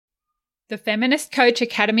The Feminist Coach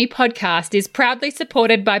Academy podcast is proudly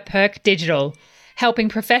supported by Perk Digital, helping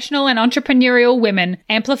professional and entrepreneurial women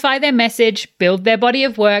amplify their message, build their body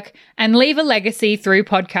of work, and leave a legacy through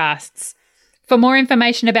podcasts. For more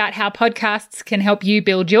information about how podcasts can help you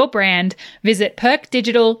build your brand, visit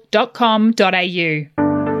perkdigital.com.au.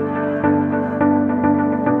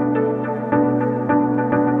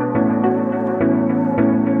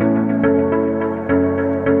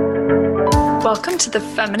 Welcome to the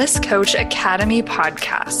Feminist Coach Academy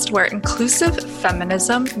podcast, where inclusive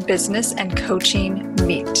feminism, business, and coaching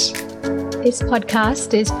meet. This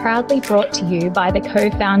podcast is proudly brought to you by the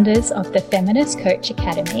co-founders of the Feminist Coach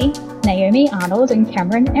Academy, Naomi Arnold and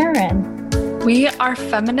Cameron Aaron. We are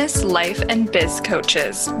feminist life and biz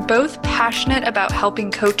coaches, both passionate about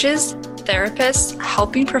helping coaches, therapists,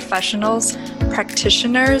 helping professionals,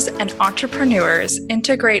 practitioners, and entrepreneurs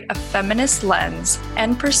integrate a feminist lens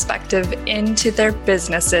and perspective into their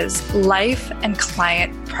businesses, life, and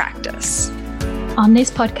client practice. On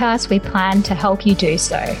this podcast, we plan to help you do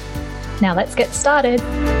so. Now let's get started.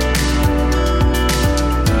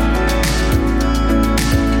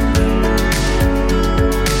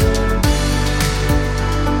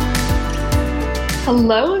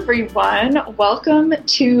 Hello, everyone. Welcome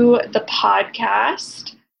to the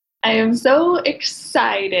podcast. I am so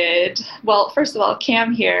excited. Well, first of all,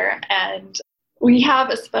 Cam here, and we have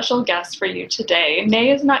a special guest for you today.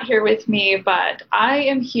 Nay is not here with me, but I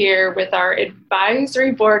am here with our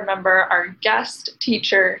advisory board member, our guest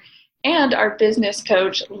teacher, and our business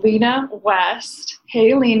coach, Lena West.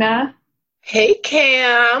 Hey, Lena. Hey,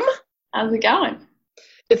 Cam. How's it going?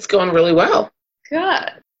 It's going really well.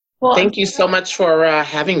 Good. Well, thank you so much for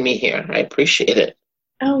having me here. I appreciate it.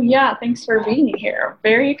 Oh, yeah. Thanks for being here.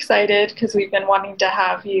 Very excited because we've been wanting to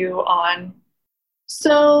have you on.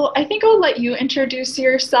 So I think I'll let you introduce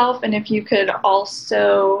yourself, and if you could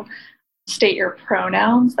also state your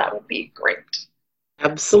pronouns, that would be great.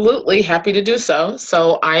 Absolutely. Happy to do so.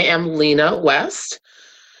 So I am Lena West.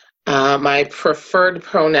 My preferred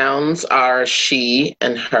pronouns are she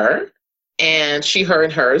and her, and she, her,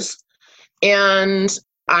 and hers. And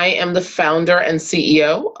I am the founder and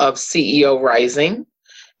CEO of CEO Rising.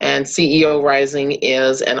 And CEO Rising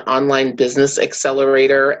is an online business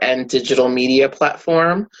accelerator and digital media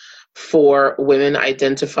platform for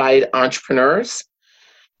women-identified entrepreneurs.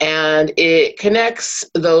 And it connects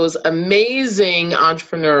those amazing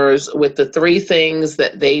entrepreneurs with the three things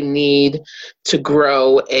that they need to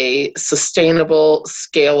grow a sustainable,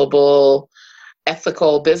 scalable,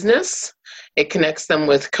 ethical business. It connects them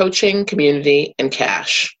with coaching, community, and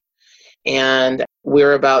cash. And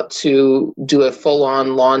we're about to do a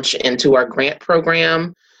full-on launch into our grant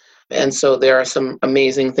program. And so there are some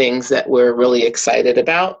amazing things that we're really excited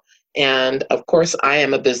about. And of course, I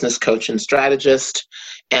am a business coach and strategist,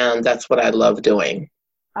 and that's what I love doing.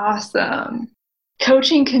 Awesome.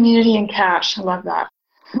 Coaching, community, and cash. I love that.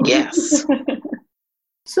 Yes.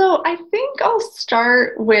 So I think I'll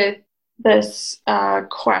start with this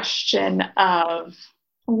question of,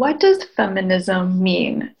 what does feminism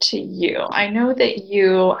mean to you? I know that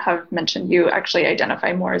you have mentioned you actually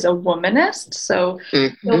identify more as a womanist, so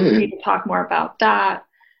feel free to talk more about that.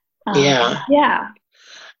 Yeah.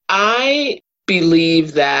 I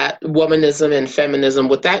believe that womanism and feminism,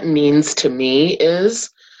 what that means to me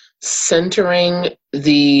is centering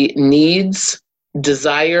the needs,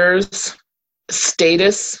 desires,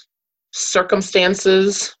 status,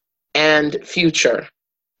 circumstances, and future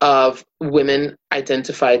of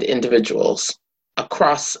women-identified individuals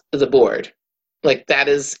across the board. Like, that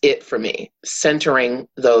is it for me, centering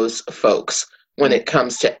those folks when it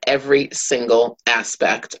comes to every single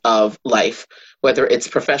aspect of life, whether it's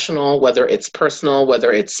professional, whether it's personal,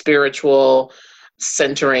 whether it's spiritual,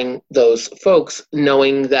 centering those folks,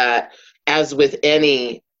 knowing that as with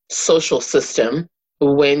any social system,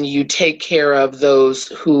 when you take care of those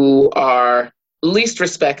who are least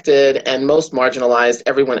respected and most marginalized,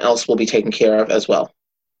 everyone else will be taken care of as well.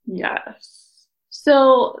 Yes.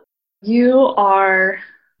 So you are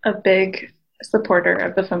a big supporter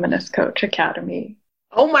of the Feminist Coach Academy.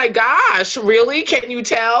 Oh my gosh, really? Can you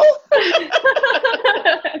tell?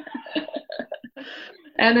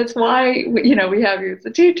 And it's why, we have you as a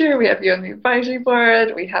teacher, we have you on the advisory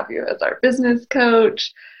board, we have you as our business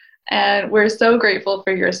coach, and we're so grateful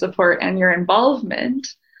for your support and your involvement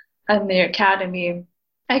in the academy.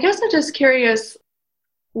 I guess I'm just curious,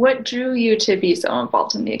 what drew you to be so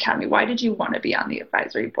involved in the academy? Why did you want to be on the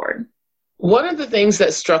advisory board? One of the things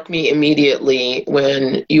that struck me immediately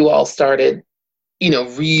when you all started,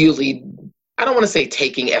 really I don't want to say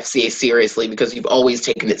taking FCA seriously because you've always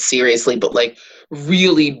taken it seriously, but like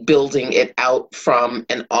really building it out from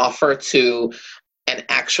an offer to an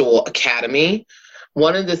actual academy.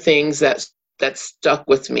 One of the things that stuck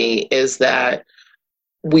with me is that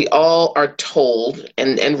we all are told,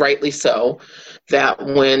 and rightly so, that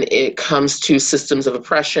when it comes to systems of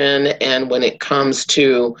oppression and when it comes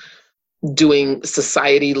to doing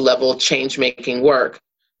society level change making work,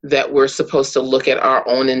 that we're supposed to look at our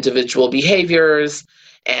own individual behaviors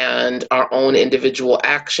and our own individual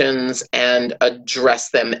actions and address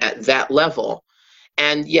them at that level.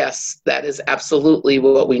 And yes, that is absolutely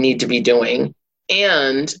what we need to be doing.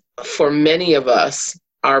 And for many of us,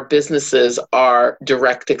 our businesses are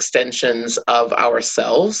direct extensions of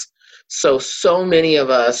ourselves. So many of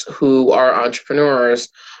us who are entrepreneurs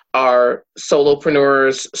are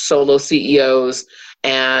solopreneurs, solo CEOs,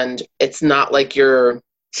 and it's not like your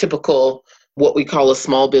typical, what we call a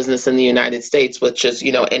small business in the United States, which is,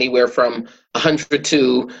 anywhere from 100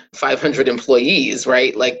 to 500 employees,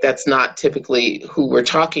 right? Like that's not typically who we're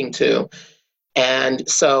talking to. And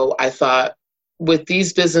so I thought, with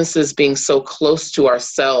these businesses being so close to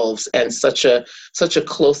ourselves and such a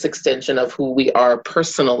close extension of who we are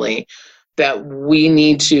personally, that we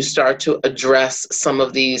need to start to address some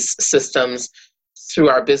of these systems through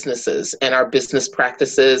our businesses and our business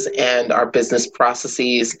practices and our business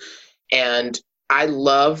processes. And I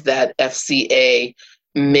love that FCA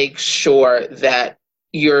makes sure that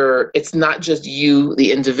it's not just you,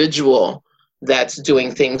 the individual, that's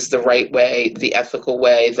doing things the right way, the ethical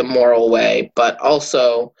way, the moral way, but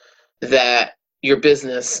also that your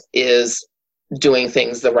business is doing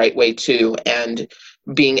things the right way too, and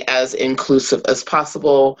being as inclusive as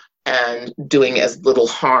possible and doing as little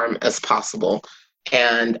harm as possible.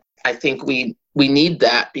 And I think we need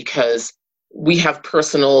that because we have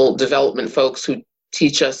personal development folks who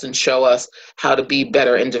teach us and show us how to be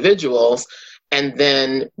better individuals. And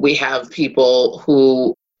then we have people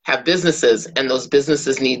who have businesses, and those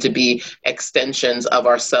businesses need to be extensions of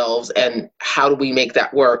ourselves. And how do we make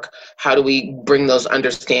that work? How do we bring those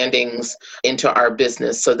understandings into our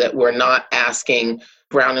business so that we're not asking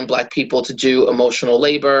brown and Black people to do emotional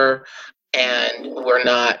labor, and we're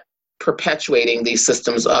not perpetuating these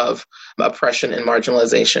systems of oppression and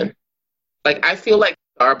marginalization? Like, I feel like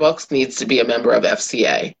Starbucks needs to be a member of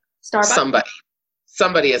FCA. Starbucks?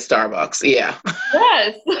 Somebody at Starbucks, yeah.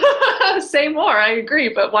 Yes, say more, I agree,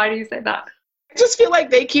 but why do you say that? I just feel like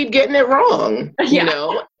they keep getting it wrong,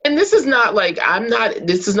 Yeah. And this is not like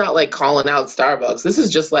calling out Starbucks. This is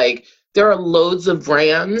just like, there are loads of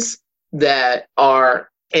brands that are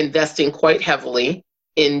investing quite heavily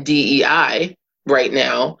in DEI right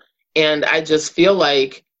now. And I just feel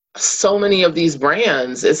like so many of these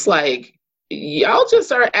brands, it's like, y'all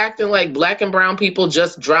just are acting like Black and brown people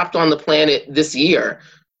just dropped on the planet this year.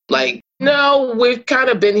 Like, no, we've kind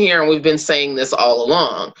of been here and we've been saying this all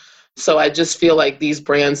along. So I just feel like these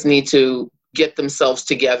brands need to get themselves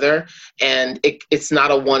together, and it's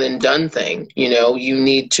not a one and done thing. You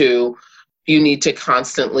need to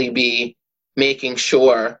constantly be making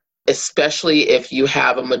sure, especially if you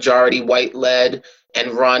have a majority white led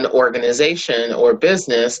and run organization or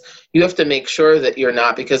business, you have to make sure that you're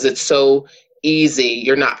not, because it's so easy,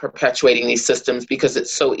 you're not perpetuating these systems because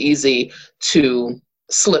it's so easy to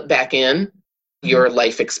slip back in your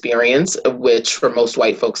life experience, which for most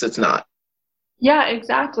white folks, it's not. Yeah,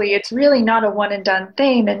 exactly. It's really not a one and done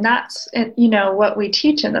thing. And that's, what we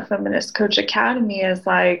teach in the Feminist Coach Academy is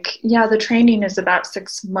like, yeah, the training is about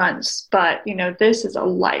 6 months, but, this is a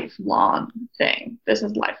lifelong thing. This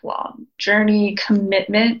is lifelong journey,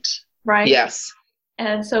 commitment, right? Yes.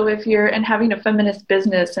 And so having a feminist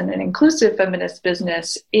business and an inclusive feminist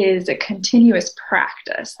business is a continuous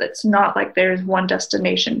practice. That's not like there's one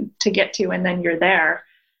destination to get to and then you're there.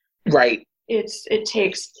 Right. It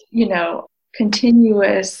takes,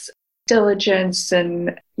 continuous diligence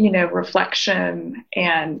and, reflection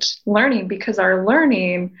and learning, because our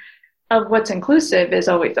learning of what's inclusive is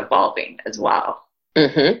always evolving as well.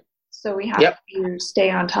 Mm-hmm. So we have to stay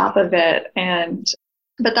on top of it.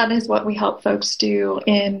 But that is what we help folks do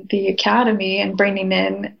in the academy, and bringing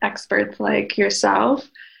in experts like yourself.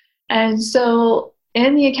 And so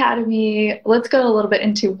in the academy, let's go a little bit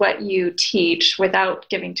into what you teach without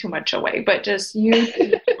giving too much away, but just you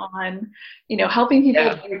teach on, helping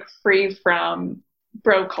people break free from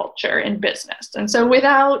bro culture in business. And so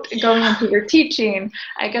without going into your teaching,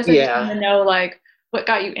 I guess I just want to know, what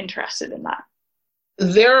got you interested in that?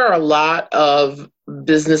 There are a lot of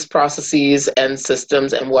business processes and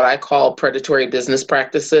systems and what I call predatory business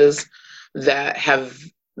practices that have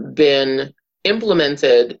been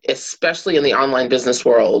implemented, especially in the online business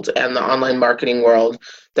world and the online marketing world,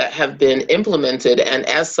 that have been implemented and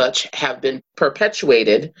as such have been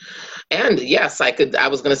perpetuated. And yes, I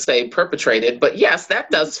was going to say perpetrated, but yes,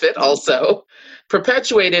 that does fit also.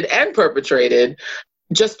 Perpetuated and perpetrated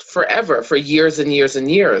just forever, for years and years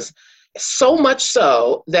and years. So much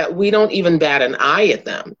so that we don't even bat an eye at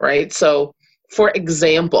them, right? So, for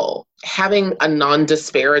example, having a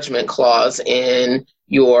non-disparagement clause in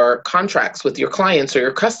your contracts with your clients or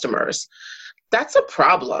your customers, that's a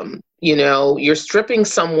problem. You know, you're stripping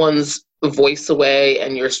someone's voice away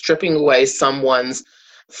and you're stripping away someone's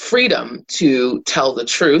freedom to tell the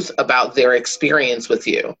truth about their experience with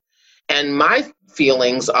you. And my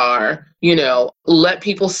feelings are, let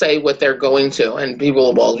people say what they're going to, and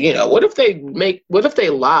people, well, what if they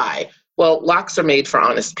lie? Well, locks are made for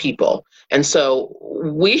honest people. And so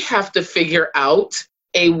we have to figure out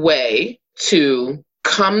a way to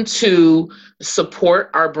come to support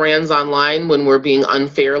our brands online when we're being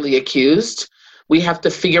unfairly accused. We have to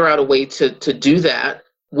figure out a way to do that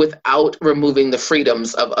without removing the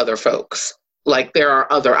freedoms of other folks. Like, there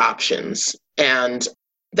are other options. And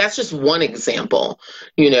that's just one example,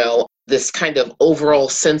 this kind of overall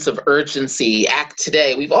sense of urgency, act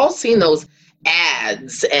today. We've all seen those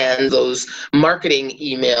ads and those marketing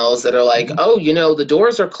emails that are like, oh, the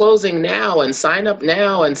doors are closing now and sign up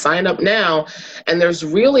now and sign up now. And there's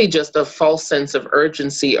really just a false sense of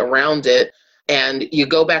urgency around it. And you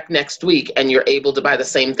go back next week and you're able to buy the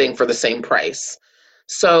same thing for the same price.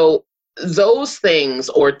 So those things,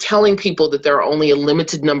 or telling people that there are only a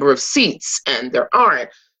limited number of seats and there aren't.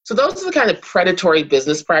 So those are the kind of predatory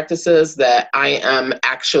business practices that I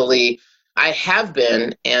have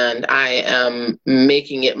been, and I am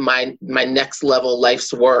making it my next level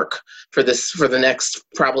life's work for the next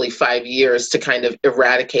probably 5 years to kind of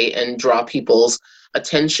eradicate and draw people's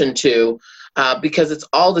attention to, because it's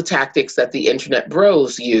all the tactics that the internet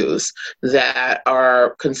bros use that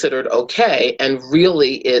are considered okay. And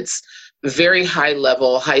really it's very high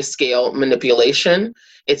level, high scale manipulation.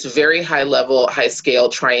 It's very high level, high scale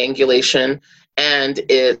triangulation. And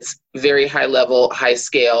it's very high level, high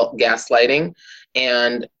scale gaslighting.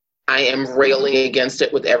 And I am railing against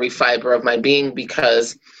it with every fiber of my being,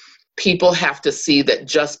 because people have to see that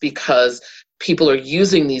just because people are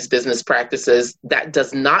using these business practices, that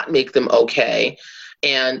does not make them okay.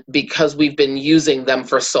 And because we've been using them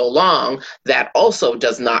for so long, that also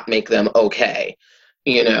does not make them okay.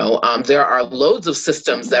 There are loads of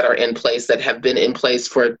systems that are in place that have been in place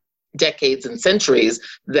for decades and centuries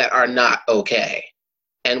that are not okay.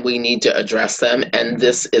 And we need to address them. And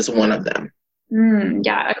this is one of them.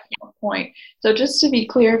 Yeah, excellent point. So just to be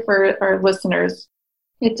clear for our listeners,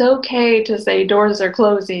 it's okay to say doors are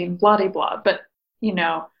closing, blah, blah, blah, but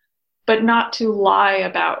not to lie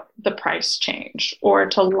about the price change or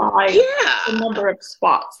to lie the number of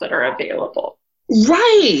spots that are available.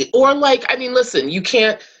 Right. Or listen, you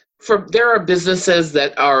can't, there are businesses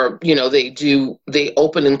that are, they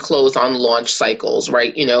open and close on launch cycles,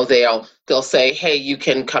 right? They'll say, hey, you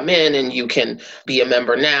can come in and you can be a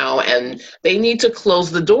member now. And they need to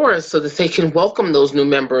close the doors so that they can welcome those new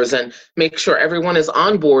members and make sure everyone is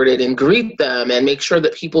onboarded and greet them and make sure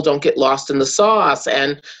that people don't get lost in the sauce.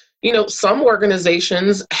 And, some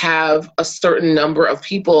organizations have a certain number of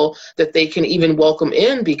people that they can even welcome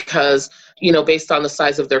in because, based on the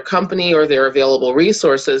size of their company or their available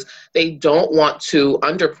resources, they don't want to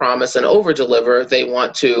underpromise and overdeliver. They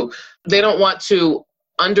don't want to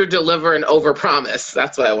underdeliver and overpromise.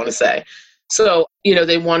 That's what I want to say. So,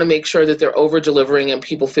 they want to make sure that they're overdelivering and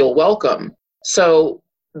people feel welcome. So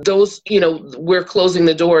those, we're closing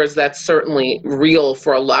the doors. That's certainly real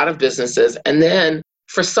for a lot of businesses. And then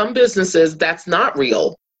for some businesses, that's not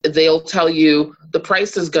real. They'll tell you the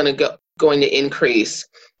price is going to increase,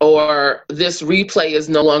 or this replay is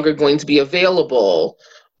no longer going to be available,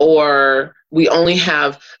 or we only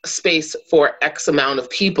have space for X amount of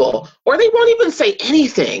people, or they won't even say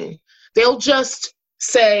anything. They'll just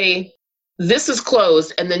say, this is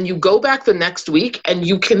closed, and then you go back the next week and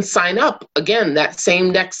you can sign up again that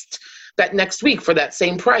next week for that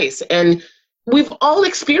same price. And we've all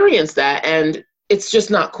experienced that, and it's just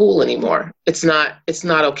not cool anymore. It's not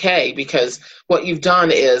okay, because what you've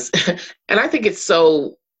done is, and I think it's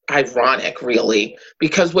so ironic, really,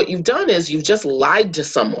 because what you've done is you've just lied to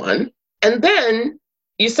someone, and then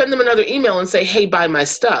you send them another email and say, hey, buy my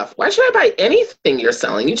stuff. Why should I buy anything you're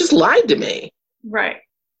selling? You just lied to me. Right.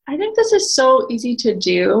 I think this is so easy to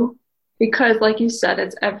do because, like you said,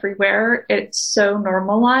 it's everywhere. It's so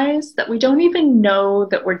normalized that we don't even know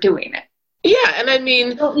that we're doing it. Yeah. And I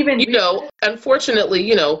mean,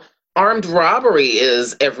 unfortunately, armed robbery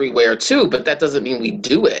is everywhere too, but that doesn't mean we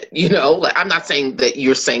do it. Like, I'm not saying that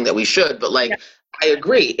you're saying that we should, but like, I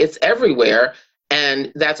agree, it's everywhere.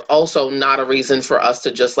 And that's also not a reason for us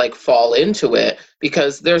to just like fall into it,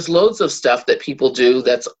 because there's loads of stuff that people do.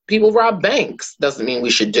 People rob banks. Doesn't mean we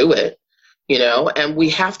should do it, and we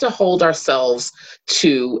have to hold ourselves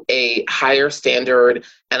to a higher standard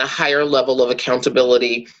and a higher level of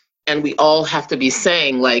accountability. And we all have to be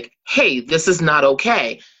saying like, hey, this is not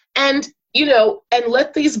okay. And and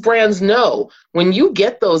let these brands know when you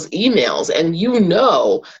get those emails and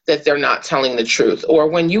that they're not telling the truth, or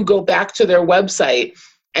when you go back to their website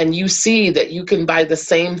and you see that you can buy the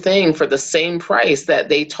same thing for the same price that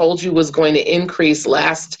they told you was going to increase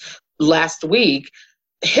last week,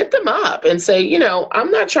 hit them up and say,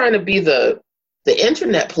 I'm not trying to be the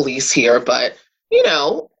internet police here, but,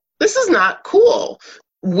 this is not cool.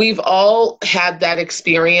 We've all had that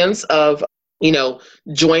experience of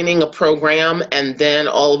joining a program, and then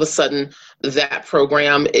all of a sudden that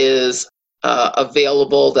program is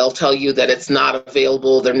available. They'll tell you that it's not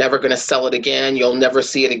available. They're never going to sell it again. You'll never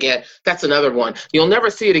see it again. That's another one. You'll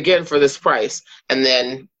never see it again for this price. And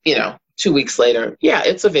then, 2 weeks later, yeah,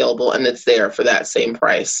 it's available and it's there for that same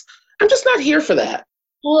price. I'm just not here for that.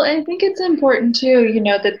 Well, I think it's important too,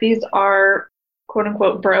 that these are quote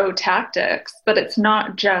unquote bro tactics, but it's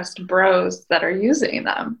not just bros that are using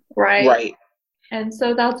them, right? Right. And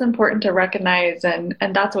so that's important to recognize, and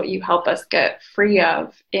that's what you help us get free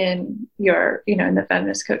of in your, in the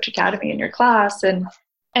Feminist Coach Academy in your class, and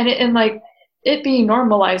like it being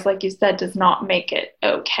normalized, like you said, does not make it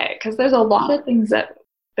okay, because there's a lot of things that have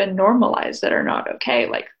been normalized that are not okay,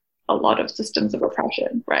 like a lot of systems of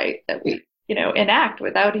oppression, right, that we enact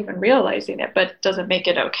without even realizing it, but doesn't make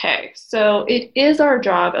it okay. So it is our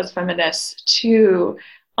job as feminists to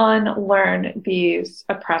unlearn these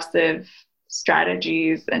oppressive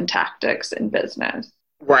strategies and tactics in business.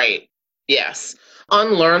 Right. Yes.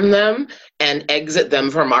 Unlearn them and exit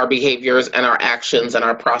them from our behaviors and our actions and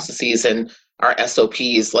our processes and our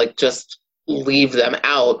SOPs. Like, just leave them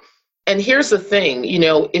out. And here's the thing,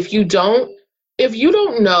 if you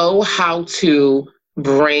don't know how to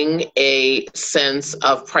bring a sense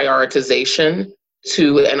of prioritization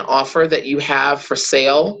to an offer that you have for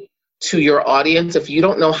sale to your audience, if you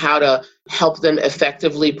don't know how to help them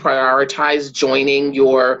effectively prioritize joining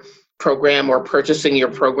your program or purchasing your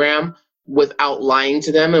program without lying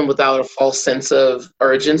to them and without a false sense of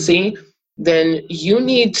urgency, then you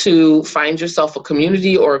need to find yourself a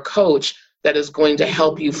community or a coach that is going to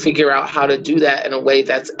help you figure out how to do that in a way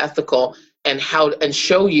that's ethical, and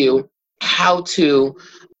show you how to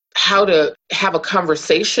have a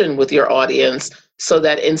conversation with your audience, so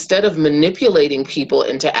that instead of manipulating people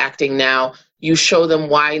into acting now, you show them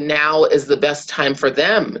why now is the best time for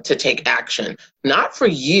them to take action. Not for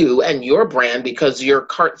you and your brand because your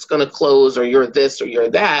cart's going to close or you're this or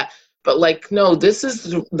you're that, but like, no, this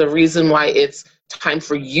is the reason why it's time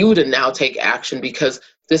for you to now take action, because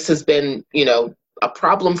this has been, a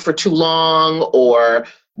problem for too long, or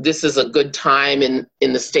this is a good time in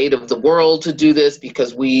the state of the world to do this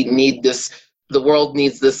because we need this, the world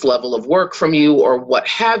needs this level of work from you, or what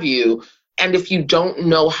have you. And if you don't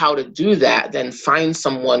know how to do that, then find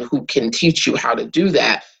someone who can teach you how to do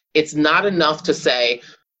that. It's not enough to say,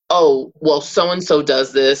 oh, well, so-and-so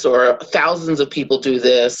does this, or thousands of people do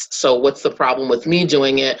this, so what's the problem with me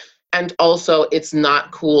doing it? And also, it's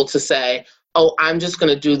not cool to say, oh, I'm just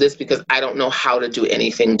going to do this because I don't know how to do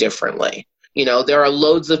anything differently. There are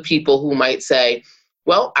loads of people who might say,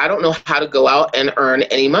 well, I don't know how to go out and earn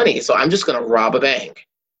any money, so I'm just going to rob a bank.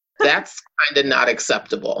 That's kind of not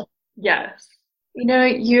acceptable. Yes.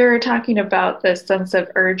 You're talking about this sense of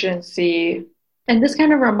urgency, and this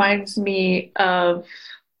kind of reminds me of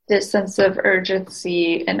this sense of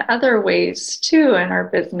urgency in other ways too in our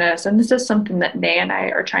business. And this is something that Nay and I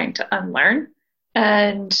are trying to unlearn,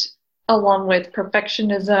 and along with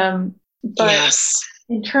perfectionism. But yes.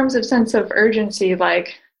 In terms of sense of urgency,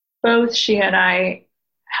 like both she and I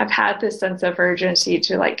have had this sense of urgency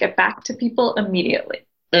to like get back to people immediately.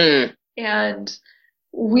 And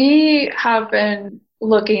we have been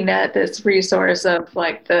looking at this resource of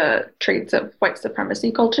like the traits of white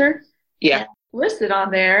supremacy culture. Yeah. And listed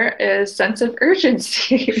on there is sense of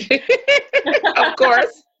urgency. Of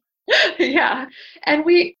course. Yeah. And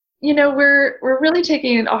we're really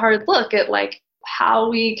taking a hard look at like how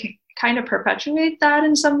we can kind of perpetuate that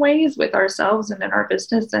in some ways with ourselves and in our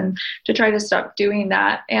business, and to try to stop doing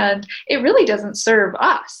that. And it really doesn't serve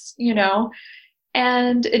us,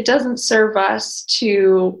 and it doesn't serve us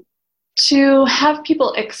to have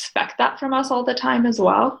people expect that from us all the time as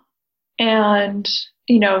well. And,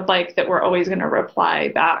 like that we're always going to reply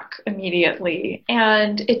back immediately.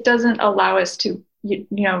 And it doesn't allow us to,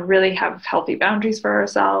 really have healthy boundaries for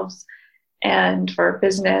ourselves and for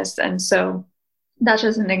business. And so that's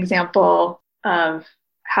just an example of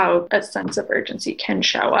how a sense of urgency can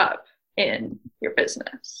show up in your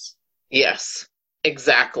business. Yes,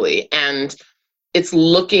 exactly. And it's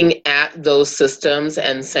looking at those systems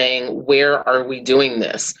and saying, where are we doing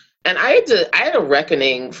this? And I had a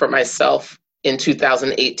reckoning for myself in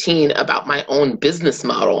 2018 about my own business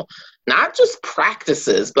model, not just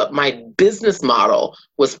practices, but my business model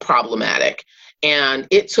was problematic. And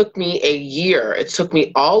it took me a year. It took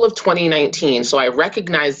me all of 2019. So I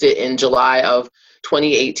recognized it in July of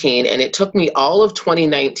 2018. And it took me all of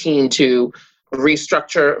 2019 to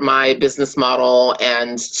restructure my business model.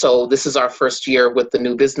 And so this is our first year with the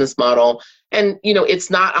new business model. And, it's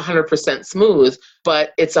not 100% smooth,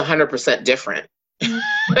 but it's 100% different.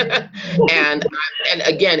 and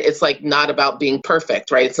again, it's like not about being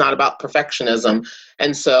perfect, right? It's not about perfectionism.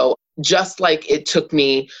 And so just like it took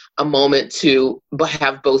me a moment to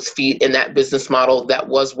have both feet in that business model that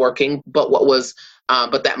was working, but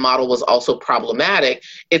that model was also problematic,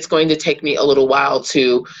 it's going to take me a little while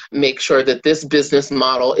to make sure that this business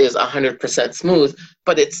model is 100% smooth,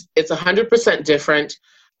 but it's 100% different,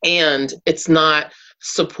 and it's not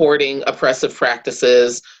supporting oppressive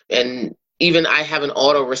practices. And even I have an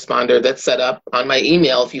autoresponder that's set up on my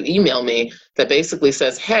email, if you email me, that basically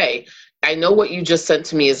says, hey, I know what you just sent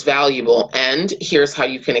to me is valuable, and here's how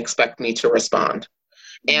you can expect me to respond.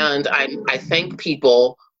 And I thank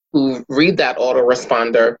people who read that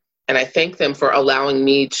autoresponder, and I thank them for allowing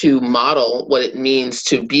me to model what it means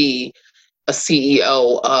to be a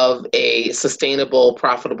CEO of a sustainable,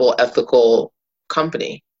 profitable, ethical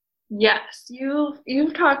company. Yes,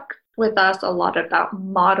 you've talked with us a lot about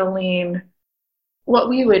modeling what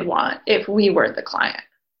we would want if we were the client.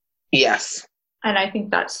 Yes. And I think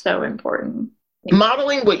that's so important.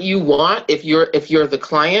 Modeling what you want if you're the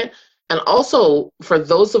client. And also for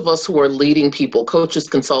those of us who are leading people, coaches,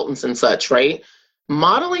 consultants, and such, right?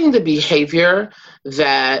 Modeling the behavior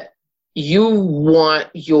that you want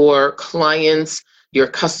your clients, your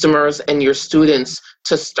customers, and your students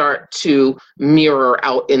to start to mirror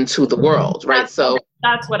out into the world, right?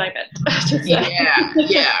 That's what I meant.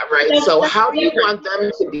 Yeah, right. So how do you want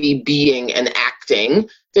them to be being and acting?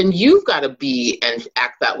 Then you've got to be and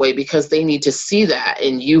act that way, because they need to see that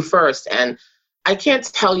in you first. And I can't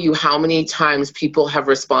tell you how many times people have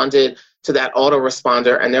responded to that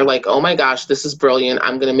autoresponder and they're like, oh my gosh, this is brilliant.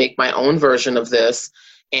 I'm going to make my own version of this.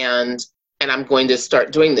 And I'm going to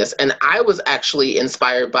start doing this. And I was actually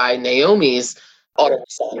inspired by Naomi's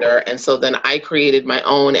autoresponder. And so then I created my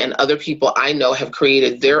own, and other people I know have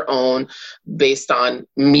created their own based on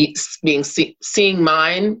me seeing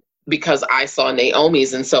mine because I saw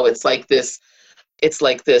Naomi's. And so it's like this,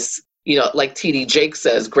 like TD Jake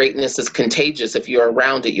says, greatness is contagious. If you're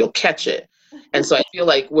around it, you'll catch it. And so I feel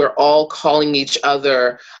like we're all calling each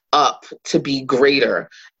other up to be greater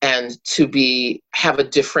and to have a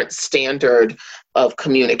different standard of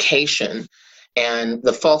communication. And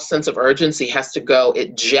the false sense of urgency has to go.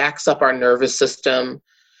 It jacks up our nervous system.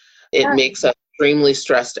 It makes us extremely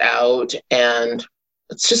stressed out, and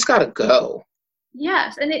it's just got to go.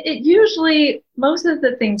 Yes. And it usually, most of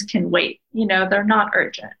the things can wait. They're not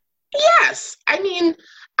urgent. Yes. I mean,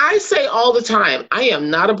 I say all the time, I am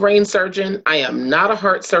not a brain surgeon. I am not a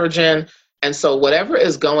heart surgeon. And so whatever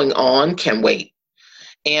is going on can wait.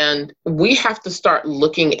 And we have to start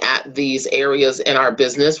looking at these areas in our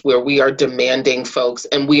business where we are demanding folks,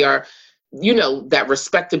 and we are, that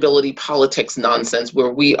respectability politics nonsense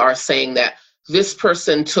where we are saying that this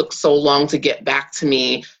person took so long to get back to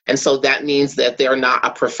me, and so that means that they're not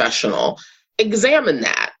a professional. Examine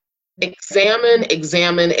that. Examine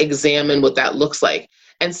what that looks like.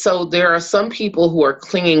 And so there are some people who are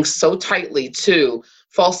clinging so tightly to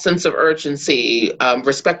false sense of urgency,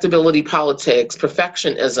 respectability politics,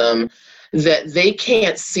 perfectionism, that they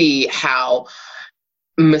can't see how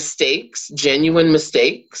mistakes, genuine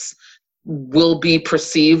mistakes, will be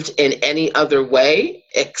perceived in any other way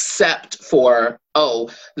except for, oh,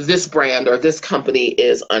 this brand or this company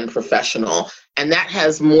is unprofessional. And that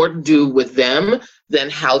has more to do with them than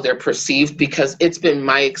how they're perceived, because it's been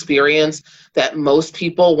my experience that most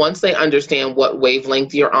people, once they understand what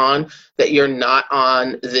wavelength you're on, that you're not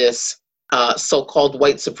on this so-called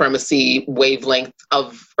white supremacy wavelength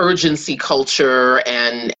of urgency culture,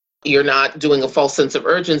 and you're not doing a false sense of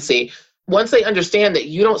urgency. Once they understand that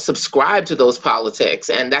you don't subscribe to those politics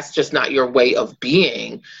and that's just not your way of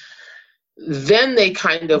being, then they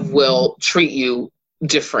kind of will treat you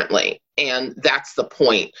differently. And that's the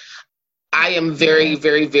point. I am very,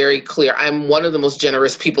 very, very clear. I'm one of the most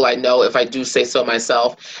generous people I know, if I do say so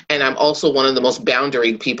myself. And I'm also one of the most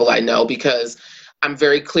boundaried people I know, because I'm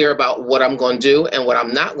very clear about what I'm going to do and what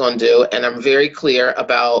I'm not going to do. And I'm very clear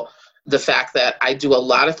about the fact that I do a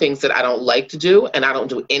lot of things that I don't like to do, and I don't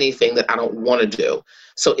do anything that I don't want to do.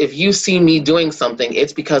 So if you see me doing something,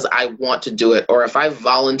 it's because I want to do it. Or if I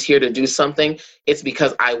volunteer to do something, it's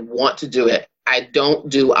because I want to do it. I don't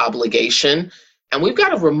do obligation. And we've got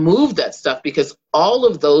to remove that stuff, because all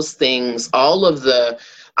of those things, all of the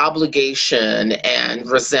obligation and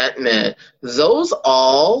resentment, those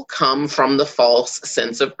all come from the false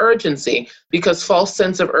sense of urgency, because false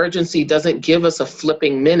sense of urgency doesn't give us a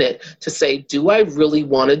flipping minute to say, do I really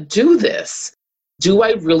want to do this? Do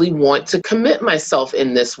I really want to commit myself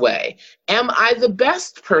in this way? Am I the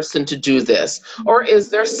best person to do this? Or is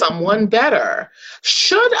there someone better?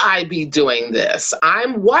 Should I be doing this?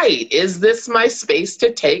 I'm white. Is this my space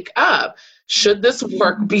to take up? Should this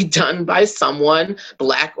work be done by someone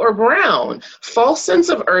Black or brown? False sense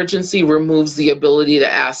of urgency removes the ability to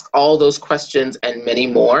ask all those questions and many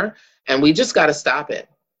more. And we just got to stop it.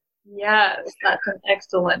 Yes, that's an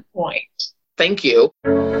excellent point. Thank you.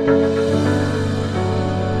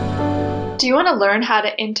 Do you want to learn how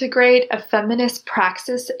to integrate a feminist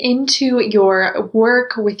praxis into your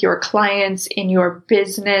work, with your clients, in your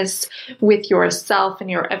business, with yourself, in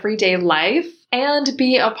your everyday life, and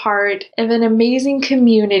be a part of an amazing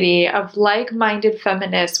community of like-minded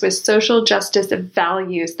feminists with social justice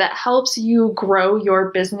values that helps you grow your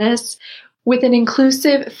business with an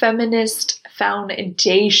inclusive feminist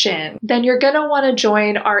foundation? Then you're going to want to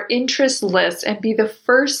join our interest list and be the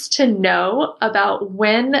first to know about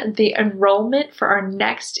when the enrollment for our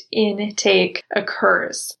next intake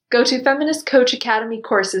occurs. Go to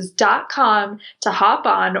feministcoachacademycourses.com to hop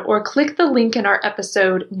on, or click the link in our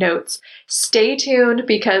episode notes. Stay tuned,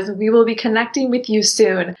 because we will be connecting with you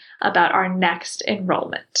soon about our next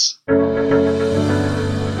enrollment.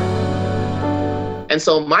 And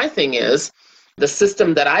so my thing is, the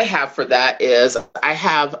system that I have for that is I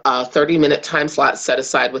have a 30-minute time slot set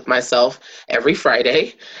aside with myself every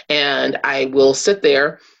Friday, and I will sit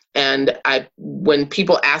there, and when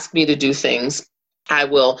people ask me to do things, I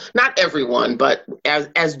will, not everyone, but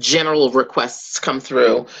as general requests come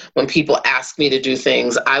through, when people ask me to do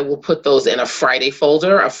things, I will put those in a Friday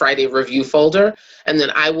folder, a Friday review folder. And then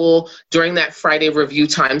I will, during that Friday review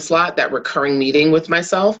time slot, that recurring meeting with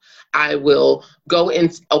myself, I will go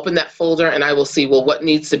and open that folder, and I will see, well, what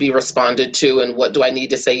needs to be responded to, and what do I need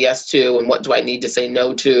to say yes to, and what do I need to say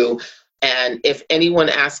no to. And if anyone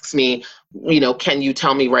asks me, can you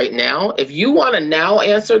tell me right now? If you want a now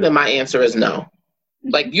answer, then my answer is no.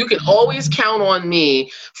 Like, you can always count on me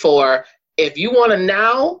for, if you want a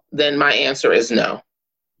now, then my answer is no.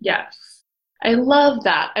 Yes. I love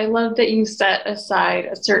that. I love that you set aside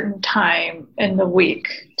a certain time in the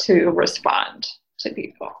week to respond to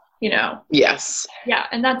people, Yes. Yeah.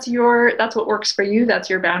 And that's what works for you. That's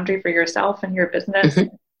your boundary for yourself and your business.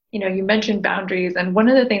 Mm-hmm. You mentioned boundaries. And one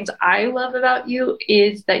of the things I love about you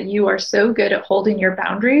is that you are so good at holding your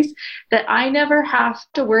boundaries that I never have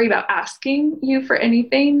to worry about asking you for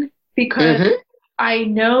anything, because mm-hmm. I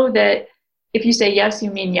know that if you say yes,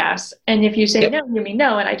 you mean yes. And if you say no, you mean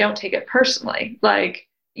no. And I don't take it personally.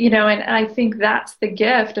 And I think that's the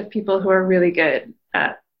gift of people who are really good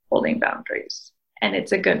at holding boundaries. And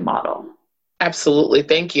it's a good model. Absolutely.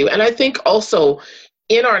 Thank you. And I think also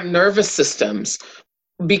in our nervous systems,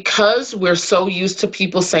 because we're so used to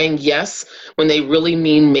people saying yes when they really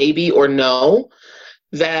mean maybe or no,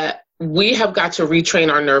 that we have got to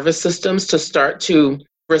retrain our nervous systems to start to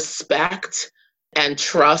respect and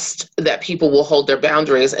trust that people will hold their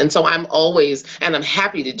boundaries. And so I'm always, and I'm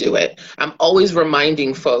happy to do it, I'm always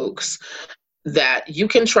reminding folks that you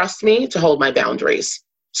can trust me to hold my boundaries.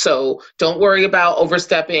 So don't worry about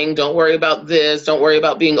overstepping. Don't worry about this. Don't worry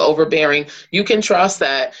about being overbearing. You can trust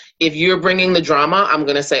that if you're bringing the drama, I'm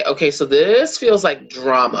going to say, okay, so this feels like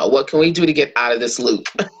drama. What can we do to get out of this loop?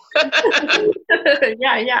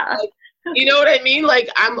 Yeah. You know what I mean?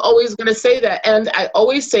 I'm always going to say that. And I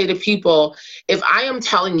always say to people, if I am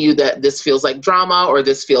telling you that this feels like drama, or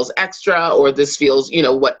this feels extra, or this feels,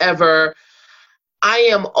 whatever, I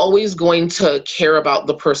am always going to care about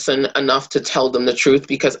the person enough to tell them the truth,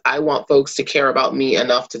 because I want folks to care about me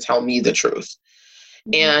enough to tell me the truth.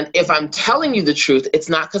 And if I'm telling you the truth, it's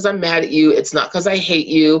not because I'm mad at you. It's not because I hate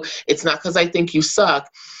you. It's not because I think you suck.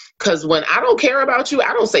 Because when I don't care about you,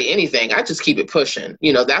 I don't say anything. I just keep it pushing.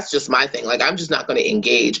 That's just my thing. I'm just not going to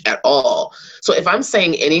engage at all. So if I'm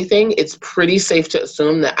saying anything, it's pretty safe to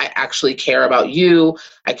assume that I actually care about you.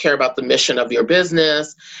 I care about the mission of your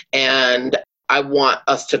business. And I want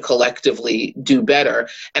us to collectively do better.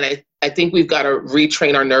 And I think we've got to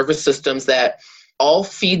retrain our nervous systems that all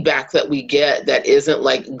feedback that we get that isn't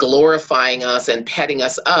like glorifying us and petting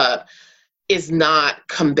us up is not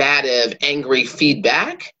combative, angry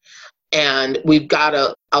feedback. And we've got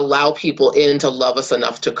to allow people in to love us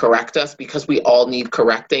enough to correct us, because we all need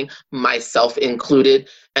correcting, myself included.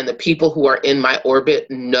 And the people who are in my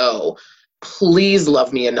orbit know, please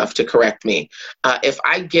love me enough to correct me. If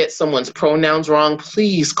I get someone's pronouns wrong,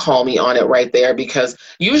 please call me on it right there, because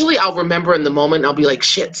usually I'll remember in the moment, I'll be like,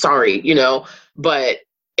 shit, sorry, but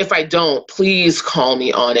if I don't, please call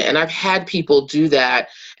me on it. And I've had people do that.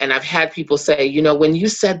 And I've had people say, when you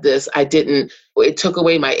said this, it took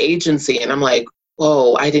away my agency. And I'm like,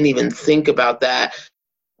 whoa, I didn't even think about that.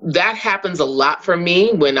 That happens a lot for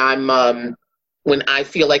me when when I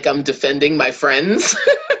feel like I'm defending my friends,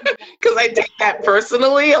 because I take that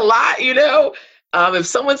personally a lot, If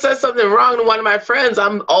someone says something wrong to one of my friends,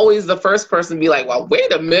 I'm always the first person to be like, well,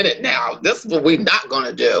 wait a minute now, this is what we're not going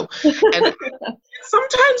to do. And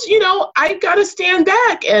sometimes, I got to stand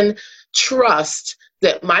back and trust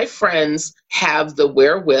that my friends have the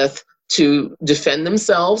wherewith to defend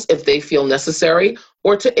themselves if they feel necessary,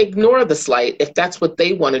 or to ignore the slight if that's what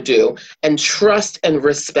they want to do, and trust and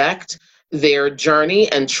respect their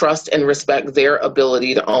journey, and trust and respect their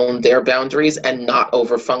ability to own their boundaries and not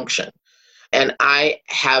overfunction. And I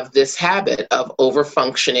have this habit of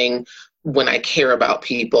overfunctioning when I care about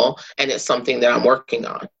people, and it's something that I'm working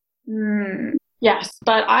on. Yes,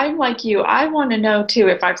 but I'm like you. I want to know too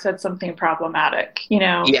if I've said something problematic,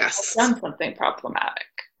 Yes. I've done something problematic,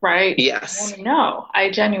 right? Yes. I want to know. I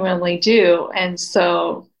genuinely do. And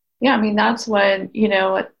so, that's when,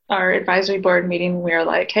 at our advisory board meeting, we're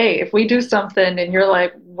like, hey, if we do something and you're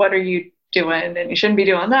like, what are you doing? And you shouldn't be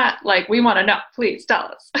doing that. Like, we want to know, please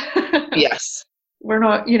tell us. Yes. We're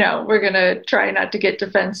not, we're going to try not to get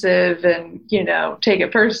defensive and, take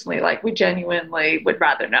it personally. Like, we genuinely would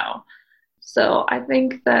rather know. So I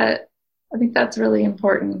think that's really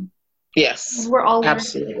important. Yes. We're all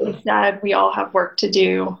absolutely. We all have work to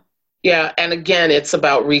do. Yeah. And again, it's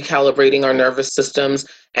about recalibrating our nervous systems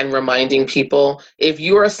and reminding people, if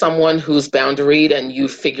you are someone who's boundaried and you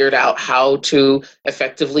figured out how to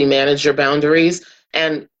effectively manage your boundaries,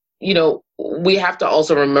 and, we have to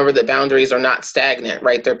also remember that boundaries are not stagnant,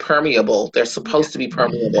 right? They're permeable. They're supposed to be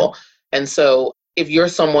permeable. And so if you're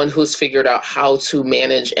someone who's figured out how to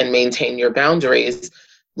manage and maintain your boundaries,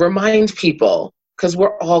 remind people, because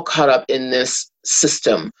we're all caught up in this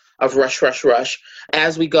system of rush, rush, rush.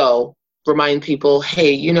 As we go, remind people,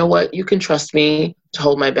 hey, you know what? You can trust me to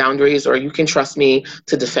hold my boundaries, or you can trust me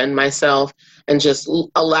to defend myself, and just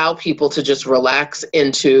allow people to just relax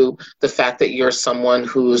into the fact that you're someone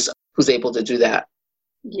who's able to do that.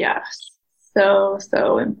 Yes. So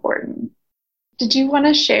important. Did you want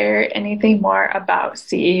to share anything more about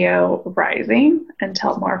CEO Rising and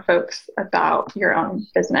tell more folks about your own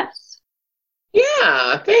business?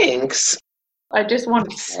 Yeah, thanks. I just want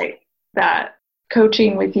to say that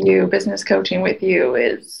coaching with you, business coaching with you,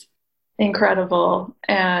 is incredible,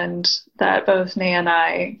 and that both Nay and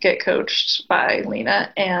I get coached by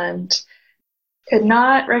Lena, and could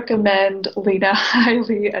not recommend Lena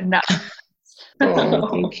highly enough. Oh,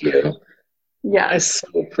 thank you. Yeah. I so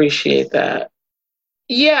appreciate that.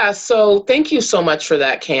 Yeah, so thank you so much for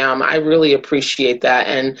that, Cam. I really appreciate that.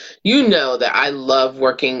 And you know that I love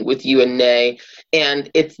working with you and Nay,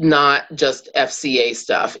 and it's not just FCA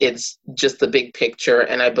stuff. It's just the big picture,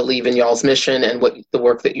 and I believe in y'all's mission and the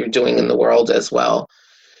work that you're doing in the world as well.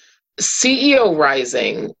 CEO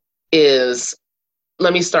Rising is,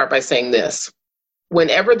 let me start by saying this.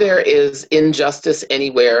 Whenever there is injustice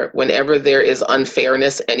anywhere, whenever there is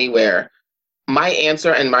unfairness anywhere, my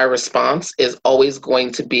answer and my response is almost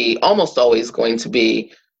always going to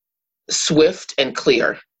be swift and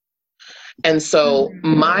clear. And so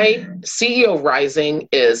my CEO Rising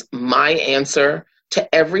is my answer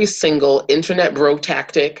to every single internet broke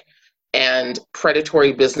tactic and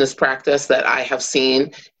predatory business practice that I have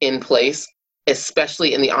seen in place,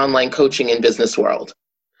 especially in the online coaching and business world.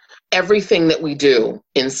 Everything that we do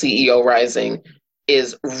in CEO Rising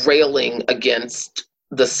is railing against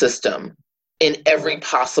the system in every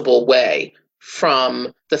possible way,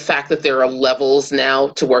 from the fact that there are levels now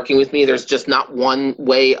to working with me. There's just not one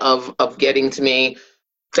way of getting to me.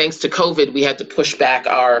 Thanks to COVID, we had to push back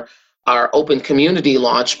our open community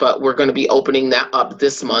launch, but we're going to be opening that up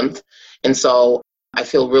this month. And so I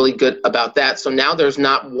feel really good about that. So now there's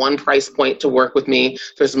not one price point to work with me.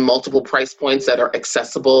 There's multiple price points that are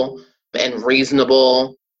accessible and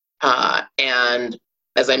reasonable. And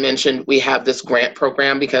as I mentioned, we have this grant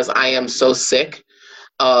program because I am so sick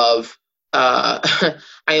of I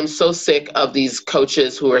am so sick of these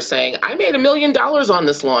coaches who are saying, I made $1 million on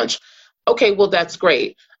this launch. Okay, well, that's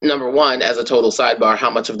great. Number one, as a total sidebar, how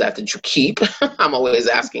much of that did you keep? I'm always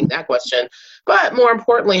asking that question. But more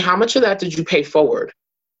importantly, how much of that did you pay forward?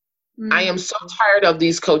 I am so tired of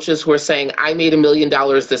these coaches who are saying, I made $1 million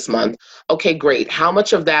this month. Okay, great. How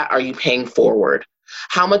much of that are you paying forward?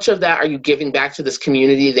 How much of that are you giving back to this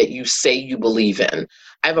community that you say you believe in?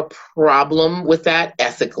 I have a problem with that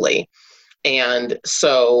ethically. And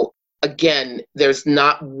so, again, there's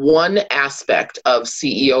not one aspect of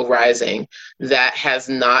CEO Rising that has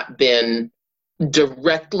not been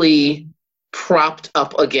directly propped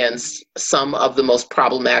up against some of the most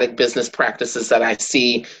problematic business practices that I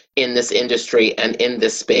see in this industry and in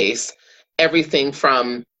this space. Everything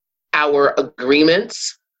from our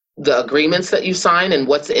agreements, the agreements that you sign and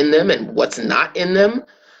what's in them and what's not in them.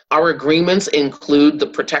 Our agreements include the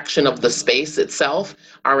protection of the space itself.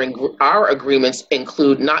 Our agreements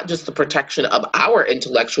include not just the protection of our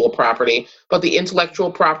intellectual property, but the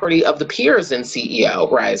intellectual property of the peers in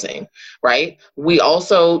CEO Rising, right? We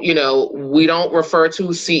also, we don't refer to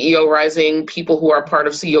CEO Rising, people who are part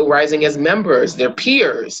of CEO Rising as members, they're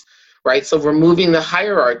peers, right? So removing the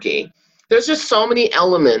hierarchy. There's just so many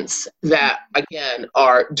elements that, again,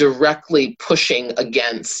 are directly pushing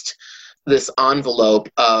against this envelope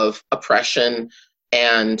of oppression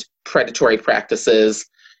and predatory practices.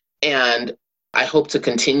 And I hope to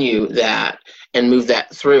continue that and move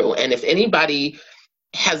that through. And if anybody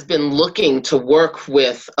has been looking to work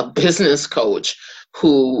with a business coach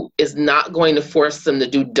who is not going to force them to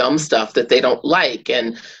do dumb stuff that they don't like,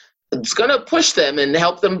 and it's going to push them and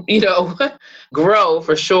help them, grow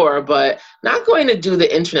for sure, but not going to do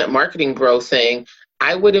the internet marketing bro thing,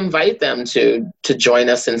 I would invite them to join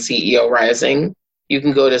us in CEO Rising. You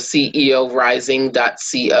can go to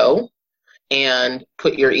ceorising.co and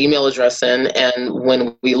put your email address in, and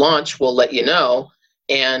when we launch, we'll let you know.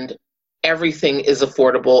 And everything is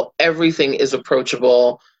affordable, everything is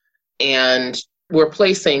approachable, and we're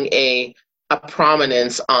placing a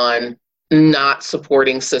prominence on not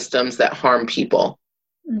supporting systems that harm people.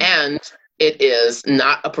 And it is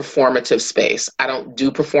not a performative space. I don't do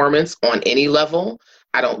performance on any level.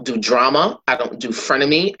 I don't do drama. I don't do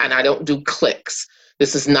frenemy, and I don't do clicks.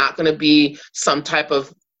 This is not going to be some type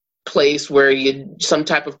of place where some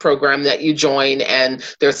type of program that you join and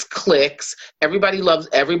there's clicks. Everybody loves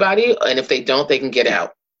everybody, and if they don't, they can get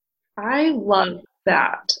out. I love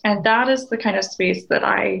that. And that is the kind of space that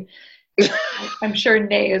I'm sure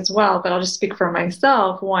Nay as well, but I'll just speak for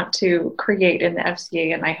myself, want to create in the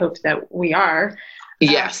FCA, and I hope that we are.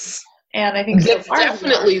 Yes. And I think that's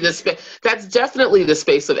definitely the space. That's definitely the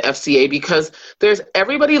space of FCA, because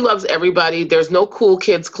everybody loves everybody. There's no cool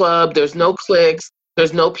kids club. There's no cliques.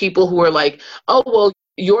 There's no people who are like, oh, well,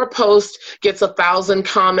 your post gets 1,000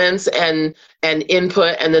 comments and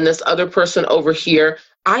input, and then this other person over here.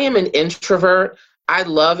 I am an introvert. I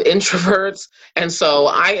love introverts. And so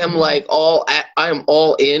I am all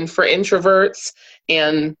in for introverts.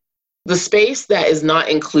 And the space that is not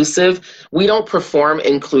inclusive, we don't perform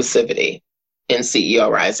inclusivity in CEO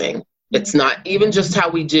Rising. It's not even just how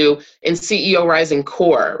we do in CEO Rising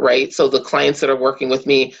Core, right? So the clients that are working with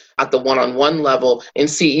me at the one-on-one level in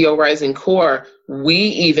CEO Rising Core, we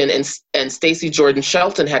even, and Stacey Jordan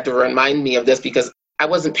Shelton had to remind me of this because I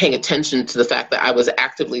wasn't paying attention to the fact that I was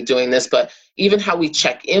actively doing this, but even how we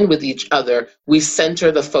check in with each other, we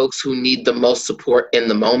center the folks who need the most support in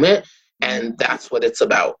the moment, and that's what it's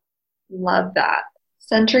about. Love that.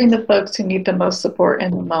 Centering the folks who need the most support in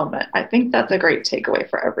the moment. I think that's a great takeaway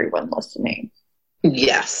for everyone listening.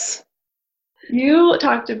 Yes. You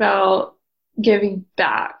talked about giving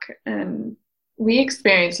back, and we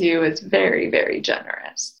experience you as very, very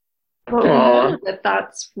generous. But we know that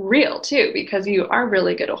that's real too, because you are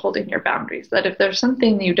really good at holding your boundaries, that if there's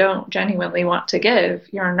something you don't genuinely want to give,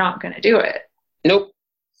 you're not going to do it. Nope.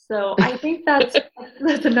 So I think that's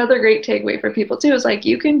another great takeaway for people too, is like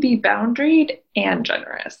you can be boundaried and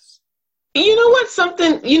generous. You know what?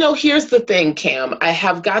 Here's the thing, Cam. I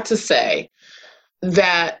have got to say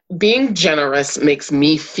that being generous makes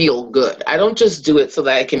me feel good. I don't just do it so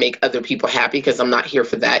that I can make other people happy, because I'm not here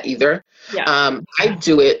for that either. Yeah. I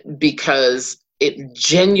do it because it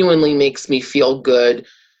genuinely makes me feel good,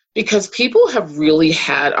 because people have really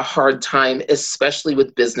had a hard time, especially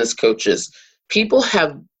with business coaches. People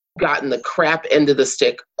have gotten the crap end of the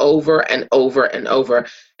stick over and over and over.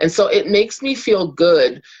 And so it makes me feel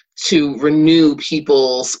good to renew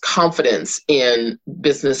people's confidence in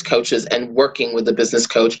business coaches and working with a business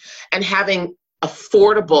coach and having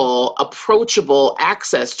affordable, approachable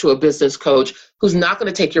access to a business coach who's not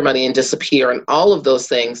going to take your money and disappear and all of those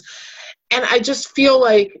things. And I just feel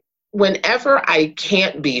like whenever I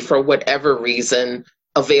can't be, for whatever reason,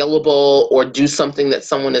 available or do something that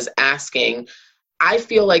someone is asking, I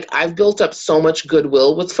feel like I've built up so much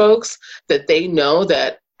goodwill with folks that they know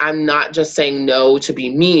that I'm not just saying no to be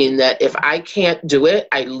mean, that if I can't do it,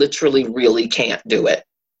 I literally really can't do it.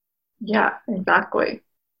 Yeah, exactly.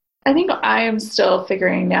 I think I am still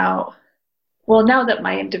figuring out, well, now that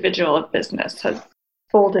my individual business has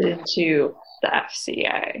folded into the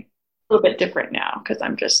FCA, a little bit different now because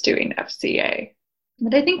I'm just doing FCA.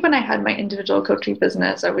 But I think when I had my individual coaching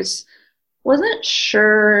business, I wasn't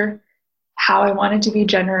sure how I wanted to be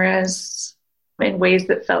generous in ways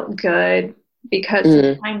that felt good, because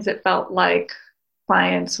sometimes it felt like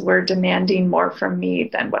clients were demanding more from me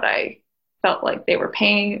than what I felt like they were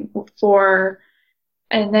paying for.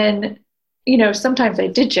 And then, sometimes I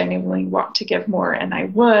did genuinely want to give more, and I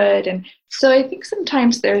would. And so I think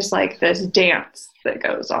sometimes there's like this dance that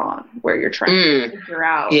goes on where you're trying to figure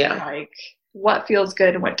out like what feels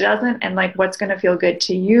good and what doesn't, and like what's going to feel good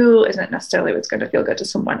to you isn't necessarily what's going to feel good to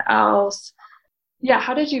someone else. Yeah.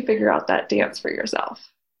 How did you figure out that dance for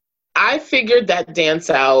yourself? I figured that dance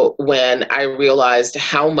out when I realized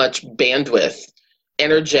how much bandwidth,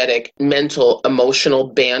 energetic, mental,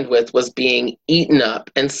 emotional bandwidth was being eaten up,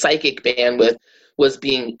 and psychic bandwidth was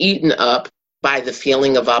being eaten up by the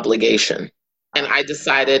feeling of obligation. And I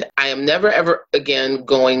decided I am never, ever again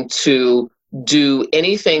going to do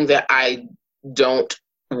anything that I don't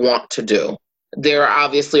want to do. There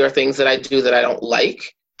obviously are things that I do that I don't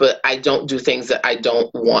like, but I don't do things that I don't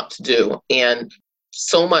want to do. And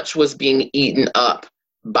so much was being eaten up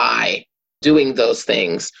by doing those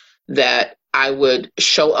things that I would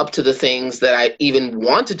show up to the things that I even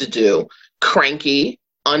wanted to do cranky,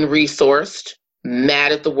 unresourced,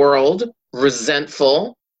 mad at the world,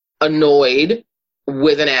 resentful, annoyed,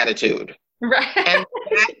 with an attitude. Right. And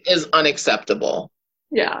that is unacceptable.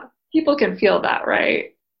 Yeah. People can feel that,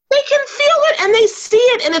 right? They can feel it and they see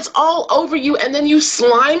it and it's all over you. And then you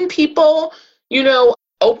slime people.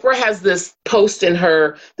 Oprah has this post in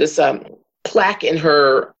this plaque in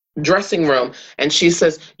her dressing room, and she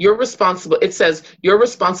says, it says, you're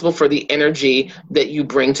responsible for the energy that you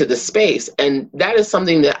bring to the space. And that is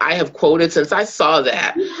something that I have quoted since I saw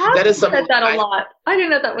that. That is something said that a lot. I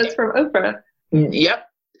didn't know that was from Oprah. Yep.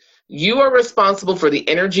 You are responsible for the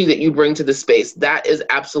energy that you bring to the space. That is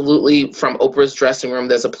absolutely from Oprah's dressing room.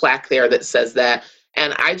 There's a plaque there that says that.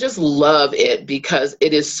 And I just love it because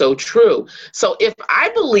it is so true. So if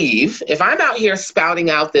I'm out here spouting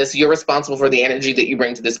out this, you're responsible for the energy that you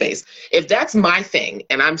bring to the space. If that's my thing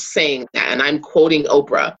and I'm saying that and I'm quoting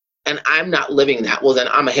Oprah and I'm not living that, well, then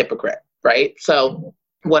I'm a hypocrite, right? So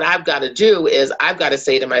what I've got to do is I've got to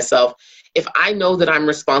say to myself, if I know that I'm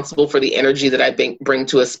responsible for the energy that I bring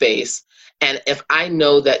to a space, and if I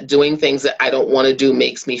know that doing things that I don't want to do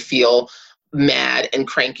makes me feel mad and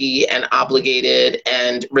cranky and obligated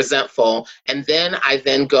and resentful, and then I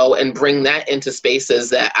then go and bring that into spaces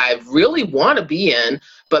that I really want to be in,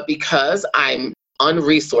 but because I'm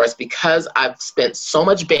unresourced, because I've spent so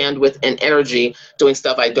much bandwidth and energy doing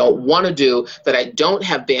stuff I don't want to do, that I don't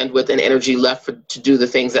have bandwidth and energy left to do the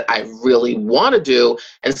things that I really want to do.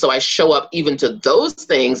 And so I show up even to those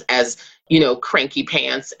things as, cranky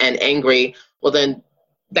pants and angry. Well, then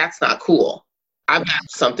that's not cool. I've got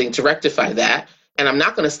something to rectify that. And I'm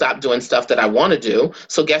not going to stop doing stuff that I want to do.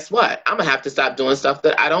 So guess what? I'm going to have to stop doing stuff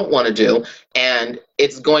that I don't want to do. And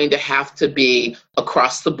it's going to have to be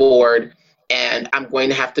across the board. And I'm going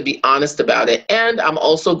to have to be honest about it. And I'm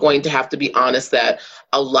also going to have to be honest that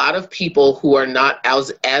a lot of people who are not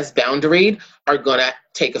as boundaried are going to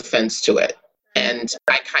take offense to it. And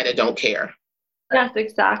I kind of don't care. Yes,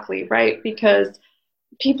 exactly. Right. Because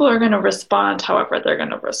people are going to respond however they're going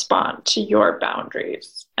to respond to your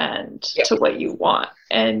boundaries and to what you want.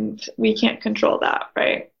 And we can't control that,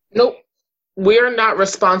 right? Nope. We're not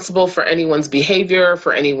responsible for anyone's behavior,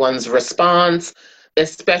 for anyone's response,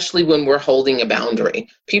 especially when we're holding a boundary.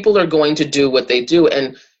 People are going to do what they do.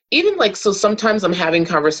 And even so sometimes I'm having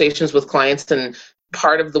conversations with clients, and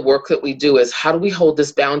part of the work that we do is how do we hold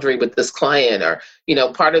this boundary with this client? Or,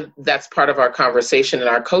 that's part of our conversation and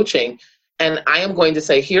our coaching. And I am going to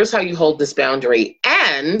say, here's how you hold this boundary,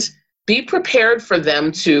 and be prepared for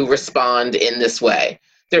them to respond in this way.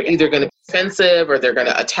 They're either going to be offensive or they're going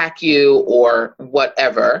to attack you or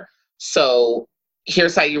whatever. So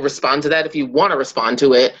here's how you respond to that if you want to respond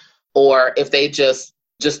to it, or if they just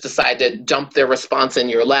decide to dump their response in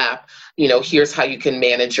your lap, here's how you can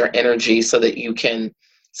manage your energy so that you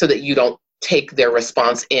don't take their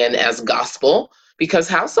response in as gospel, because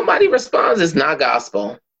how somebody responds is not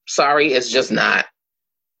gospel. Sorry, it's just not.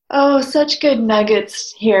 Oh, such good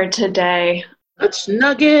nuggets here today. Such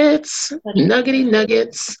nuggets, nuggety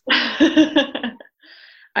nuggets. I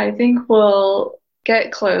think we'll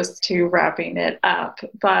get close to wrapping it up.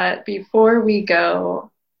 But before we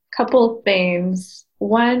go, a couple things.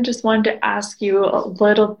 One, just wanted to ask you a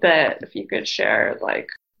little bit if you could share, like,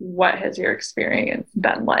 what has your experience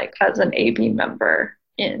been like as an AB member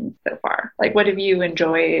in so far? Like, what have you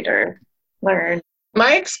enjoyed or learned?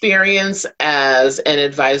 My experience as an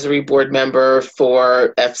advisory board member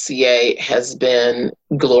for FCA has been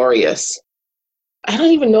glorious. I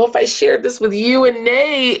don't even know if I shared this with you and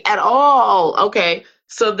Nate at all. Okay.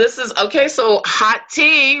 So hot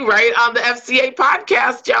tea right on the FCA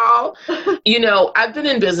podcast, y'all. I've been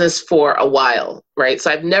in business for a while, right?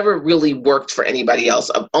 So I've never really worked for anybody else.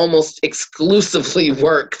 I've almost exclusively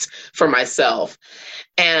worked for myself.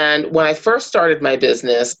 And when I first started my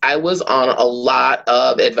business, I was on a lot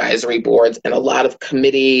of advisory boards and a lot of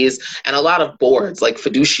committees and a lot of boards, like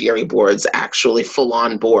fiduciary boards, actually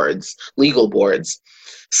full-on boards, legal boards.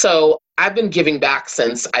 So I've been giving back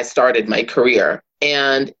since I started my career,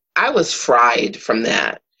 and I was fried from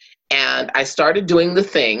that. And I started doing the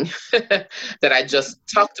thing that I just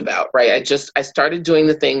talked about, right? I started doing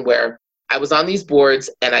the thing where I was on these boards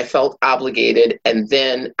and I felt obligated, and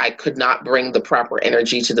then I could not bring the proper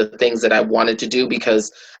energy to the things that I wanted to do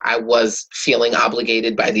because I was feeling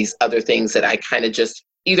obligated by these other things that I kind of just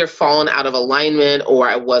either fallen out of alignment, or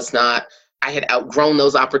I had outgrown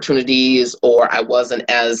those opportunities, or I wasn't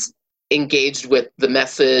as engaged with the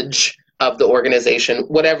message of the organization.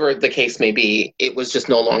 Whatever the case may be, it was just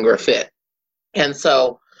no longer a fit. And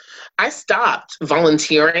so I stopped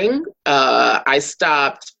volunteering. I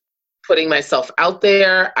stopped putting myself out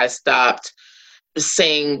there. I stopped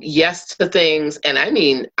saying yes to things. And I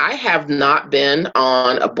mean, I have not been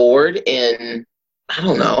on a board in, I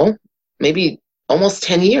don't know, maybe almost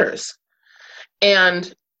 10 years.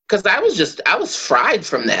 And because I was fried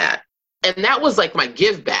from that. And that was like my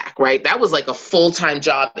give back, right? That was like a full-time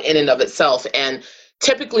job in and of itself. And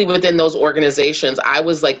typically within those organizations, I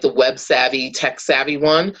was like the web savvy, tech savvy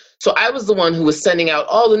one. So I was the one who was sending out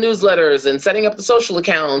all the newsletters and setting up the social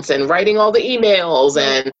accounts and writing all the emails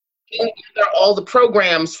and putting together all the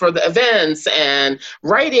programs for the events and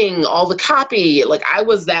writing all the copy. Like, I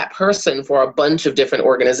was that person for a bunch of different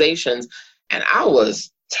organizations, and I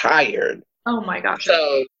was tired. Oh my gosh.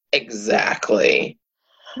 So exactly.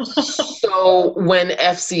 So when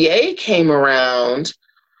FCA came around,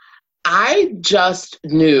 I just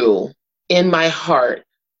knew in my heart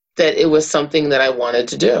that it was something that I wanted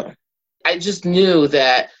to do. I just knew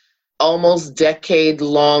that almost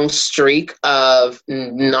decade-long streak of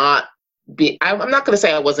I'm not going to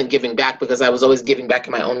say I wasn't giving back, because I was always giving back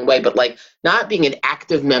in my own way, but like not being an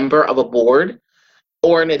active member of a board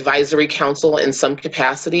or an advisory council in some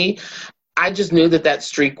capacity, I just knew that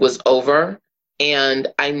streak was over. And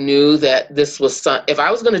I knew that this was if I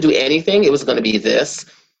was going to do anything, it was going to be this.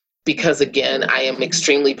 Because again, I am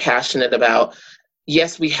extremely passionate about,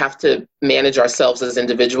 yes, we have to manage ourselves as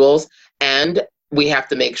individuals, and we have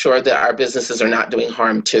to make sure that our businesses are not doing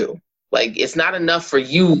harm too. Like, it's not enough for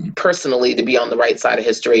you personally to be on the right side of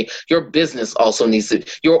history. Your business also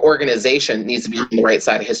your organization needs to be on the right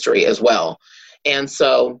side of history as well. And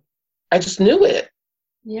so I just knew it.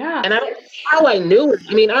 Yeah. And I don't know how I knew it.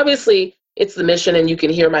 I mean, obviously it's the mission, and you can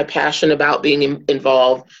hear my passion about being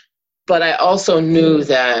involved. But I also knew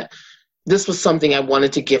that this was something I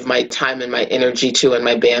wanted to give my time and my energy to and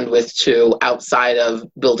my bandwidth to outside of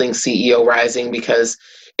building CEO Rising, because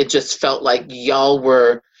it just felt like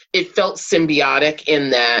it felt symbiotic in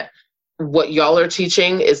that what y'all are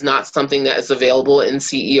teaching is not something that is available in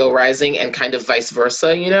CEO Rising, and kind of vice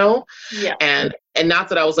versa, Yeah. And not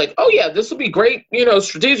that I was like, oh yeah, this would be great,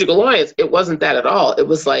 strategic alliance. It wasn't that at all. It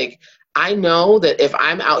was like, I know that if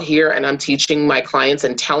I'm out here and I'm teaching my clients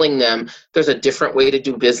and telling them there's a different way to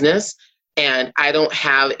do business, and I don't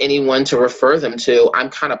have anyone to refer them to, I'm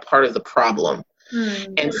kind of part of the problem.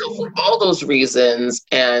 Mm-hmm. And so for all those reasons,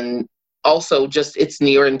 and also just it's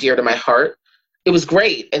near and dear to my heart, it was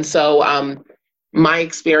great. And so my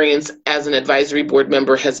experience as an advisory board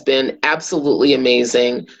member has been absolutely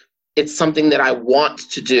amazing. It's something that I want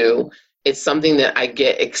to do. It's something that I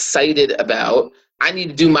get excited about. I need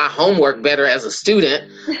to do my homework better as a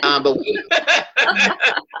student.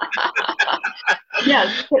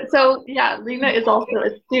 Yes. So yeah, Lena is also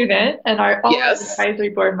a student, and all advisory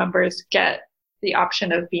board members get the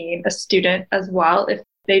option of being a student as well if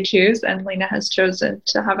they choose. And Lena has chosen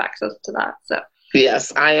to have access to that. So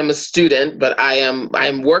yes, I am a student, but I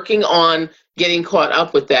am working on getting caught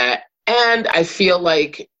up with that. And I feel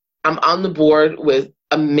like I'm on the board with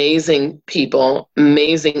amazing people,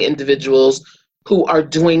 amazing individuals who are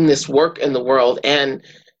doing this work in the world. And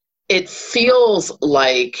it feels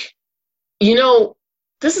like,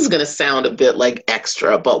 this is going to sound a bit like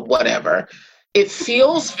extra, but whatever. It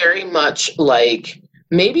feels very much like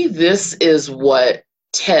maybe this is what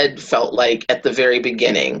TED felt like at the very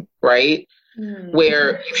beginning, right?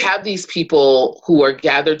 Where you have these people who are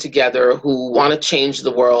gathered together who want to change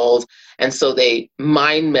the world. And so they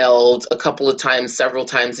mind meld a couple of times, several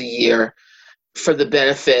times a year for the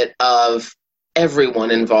benefit of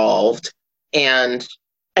everyone involved. And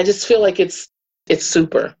I just feel like it's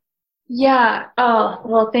super. Yeah. Oh,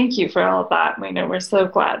 well, thank you for all of that. We know we're so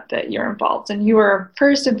glad that you're involved. And you were our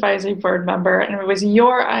first advisory board member, and it was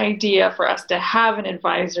your idea for us to have an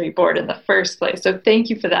advisory board in the first place. So thank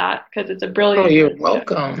you for that, because it's a brilliant idea. You're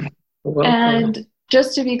welcome. And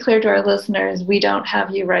just to be clear to our listeners, we don't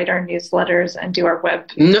have you write our newsletters and do our web.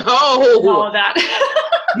 No. All of that.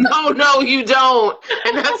 No, you don't.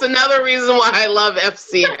 And that's another reason why I love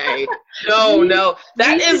FCA. No.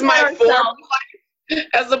 That is my form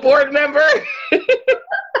as a board member.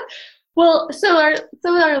 Well, so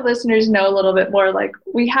our listeners know a little bit more. Like,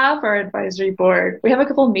 we have our advisory board. We have a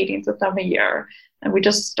couple of meetings with them a year, and we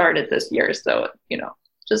just started this year. So,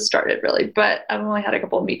 just started really, but I've only had a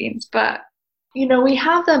couple of meetings. But, we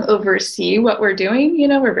have them oversee what we're doing.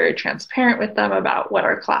 We're very transparent with them about what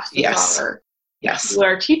our classes are. Yes. Who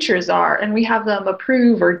our teachers are. And we have them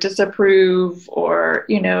approve or disapprove, or,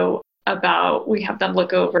 we have them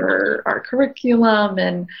look over our curriculum,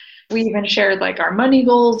 and we even shared like our money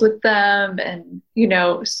goals with them. And,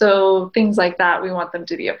 so things like that, we want them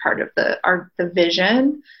to be a part of the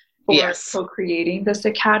vision for co-creating this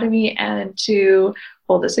academy, and to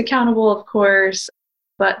hold us accountable, of course,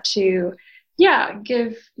 but to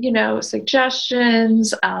give,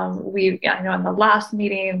 suggestions. I know in the last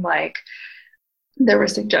meeting, like, there were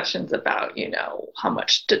suggestions about, how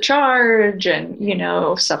much to charge, and,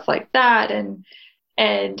 stuff like that,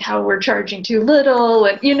 and how we're charging too little,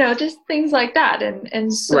 and, just things like that.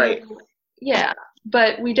 And so, right. Yeah,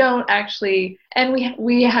 but we don't actually, and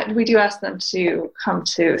we do ask them to come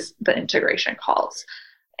to the integration calls,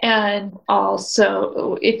 and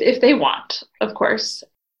also if they want, of course,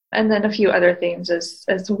 and then a few other things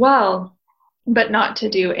as well, but not to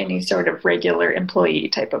do any sort of regular employee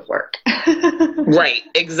type of work. Right,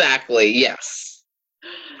 exactly, yes.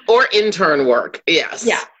 Or intern work, yes.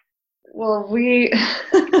 Yeah. Well, we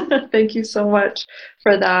thank you so much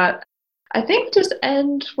for that. I think just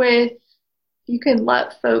end with, you can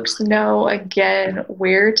let folks know again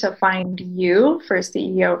where to find you for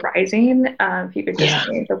CEO Rising. If you could just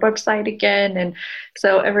name the website again. And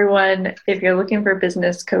so everyone, if you're looking for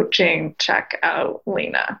business coaching, check out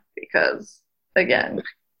Lena, because again,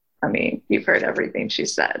 you've heard everything she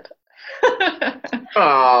said.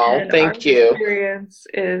 Oh, thank you. Experience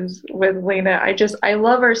is with Lena. I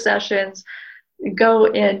love our sessions. Go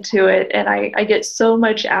into it, and I get so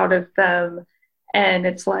much out of them. And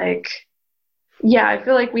it's like, I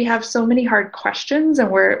feel like we have so many hard questions, and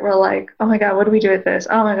we're like, oh my God, what do we do with this?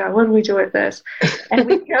 Oh my God, what do we do with this? And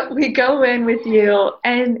we go in with you,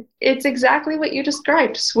 and it's exactly what you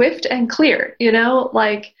described, swift and clear.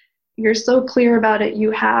 Like, you're so clear about it.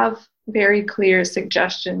 You have very clear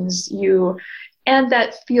suggestions, and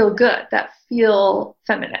that feel good, that feel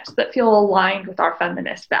feminist, that feel aligned with our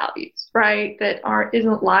feminist values, right? That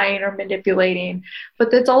isn't lying or manipulating, but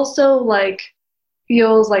that's also like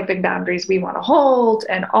feels like the boundaries we want to hold,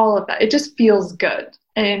 and all of that. It just feels good,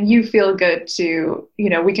 and you feel good too.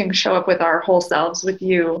 We can show up with our whole selves with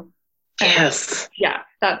you. Yes. Yeah.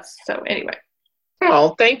 That's so. Anyway.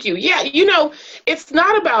 Oh, thank you. Yeah. It's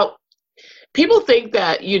not about. People think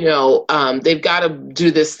that, they've got to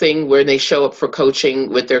do this thing where they show up for coaching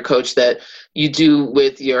with their coach that you do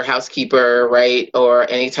with your housekeeper, right? Or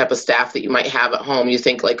any type of staff that you might have at home. You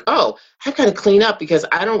think like, oh, I've got to clean up because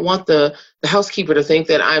I don't want the housekeeper to think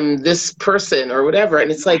that I'm this person or whatever.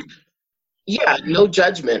 And it's like, no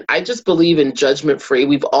judgment. I just believe in judgment free.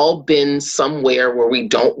 We've all been somewhere where we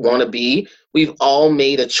don't want to be. We've all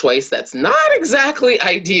made a choice that's not exactly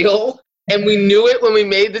ideal. And we knew it when we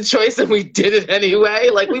made the choice, and we did it anyway.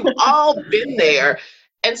 Like, we've all been there.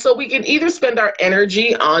 And so we can either spend our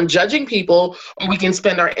energy on judging people, or we can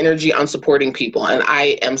spend our energy on supporting people. And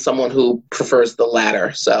I am someone who prefers the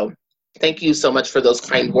latter. So thank you so much for those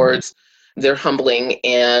kind words. They're humbling.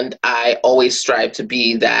 And I always strive to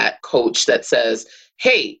be that coach that says,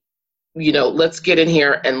 hey, let's get in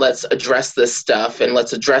here and let's address this stuff and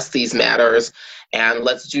let's address these matters. And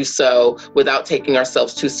let's do so without taking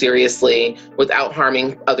ourselves too seriously, without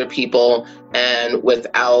harming other people, and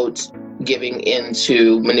without giving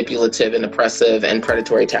into manipulative and oppressive and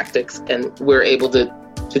predatory tactics. And we're able to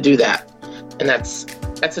do that. And that's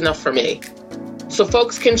enough for me. So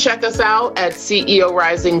folks can check us out at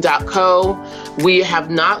ceorising.co. We have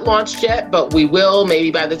not launched yet, but we will.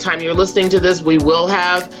 Maybe by the time you're listening to this, we will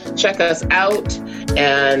have. Check us out.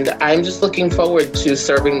 And I'm just looking forward to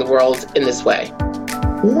serving the world in this way.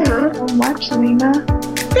 Thank you so much, Lena.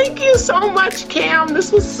 Thank you so much, Cam.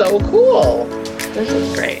 This was so cool. This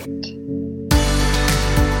is great.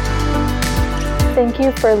 Thank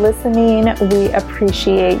you for listening. We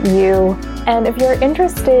appreciate you. And if you're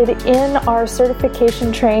interested in our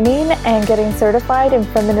certification training and getting certified in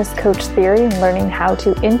feminist coach theory and learning how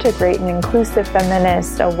to integrate an inclusive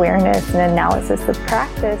feminist awareness and analysis of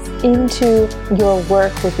practice into your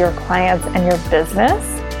work with your clients and your business,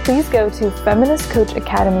 please go to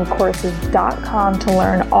feministcoachacademycourses.com to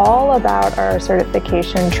learn all about our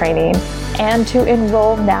certification training and to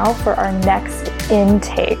enroll now for our next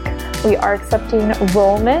intake. We are accepting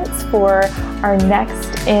enrollments for our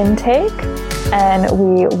next intake, and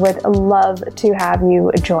we would love to have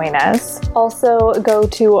you join us. Also, go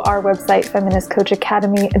to our website,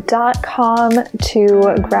 feministcoachacademy.com,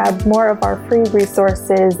 to grab more of our free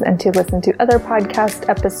resources and to listen to other podcast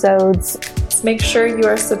episodes. Make sure you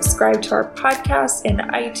are subscribed to our podcast in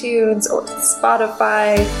iTunes or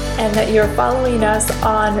Spotify, and that you're following us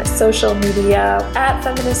on social media at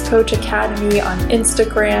Feminist Coach Academy on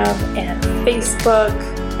Instagram and Facebook.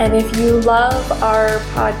 And if you love our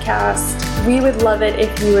podcast, we would love it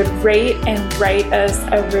if you would rate and write us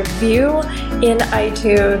a review in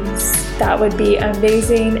iTunes. That would be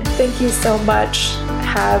amazing. Thank you so much.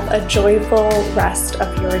 Have a joyful rest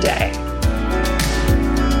of your day.